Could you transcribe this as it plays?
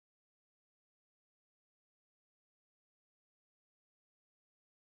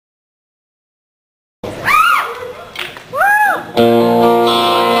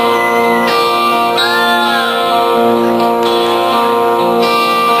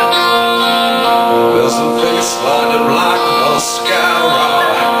face lighted like mascara,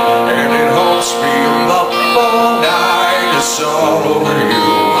 and it haunts me up all night. It's all over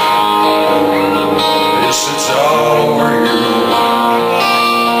you. Yes, it's all over you.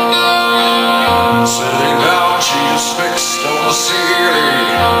 Sitting down, she is fixed on the ceiling.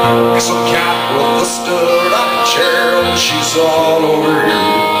 It's a cat with a stood-up chair, and she's all over you.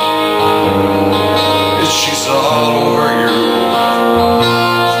 Yes, she's all over you.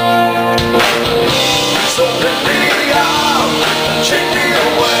 So pick me up, take me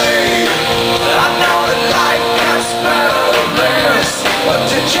away. I know that life gets better than this, but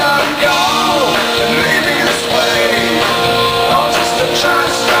did you go and leave me this way? I'm just a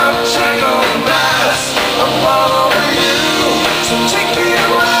trash up tangled mess. I'm all over you, so take me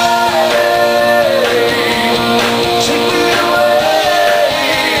away. Take me away.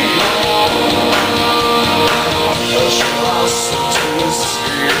 As you lost into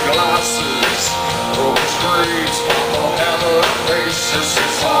your glasses, broken streets, hammer faces,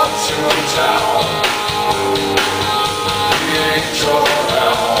 it's hard to tell. The angel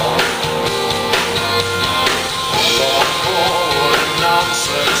hell. Long forward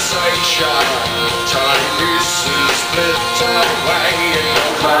non-sensation, tiny pieces split away and go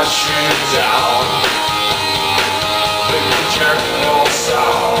crashing down. They reject no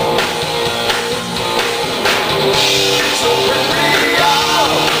sound. So bring me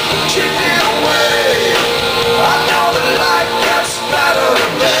out, keep me away. I know that life gets better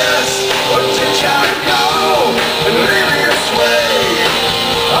than this, but did you go and leave me this way?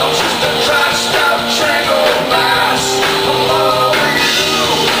 I'm just a trashed up tangled mess. I'm all over you,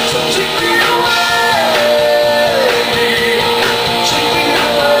 so take me away. Take me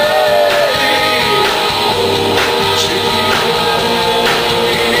away. Take me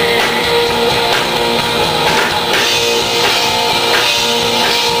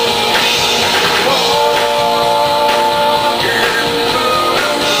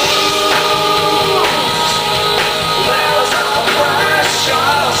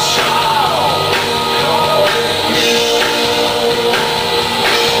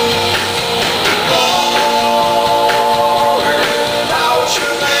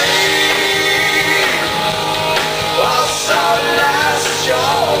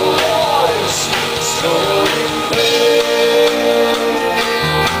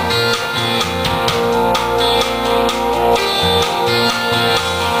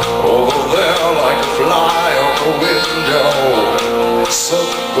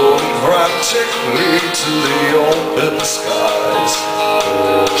frantically to the open skies.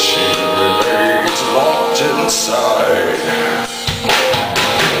 She remains locked inside.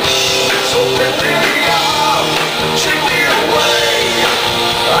 So pick me up, take me away.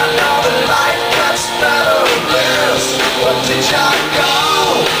 I know that life gets better than this, but did you go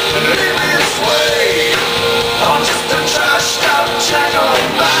and leave me this way? I'm just a trashed up tangled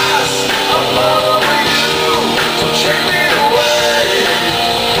mess. I'm all over you, so take me away.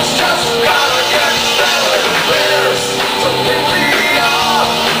 It's just gotta get better than this. So pick me up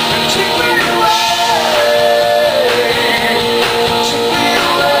and take me away. Take me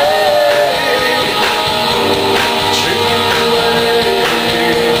away. Take me away.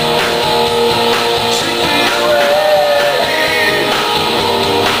 Take me away.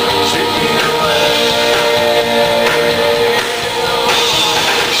 Take me away.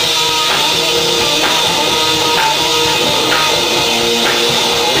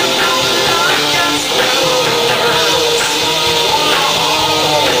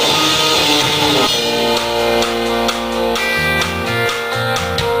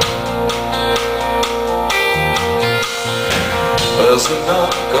 There's a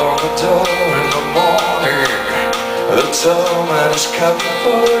knock on the door in the morning. The time that is kept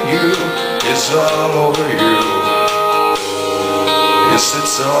for you is all over you. Yes,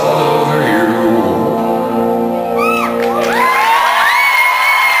 it's all over you.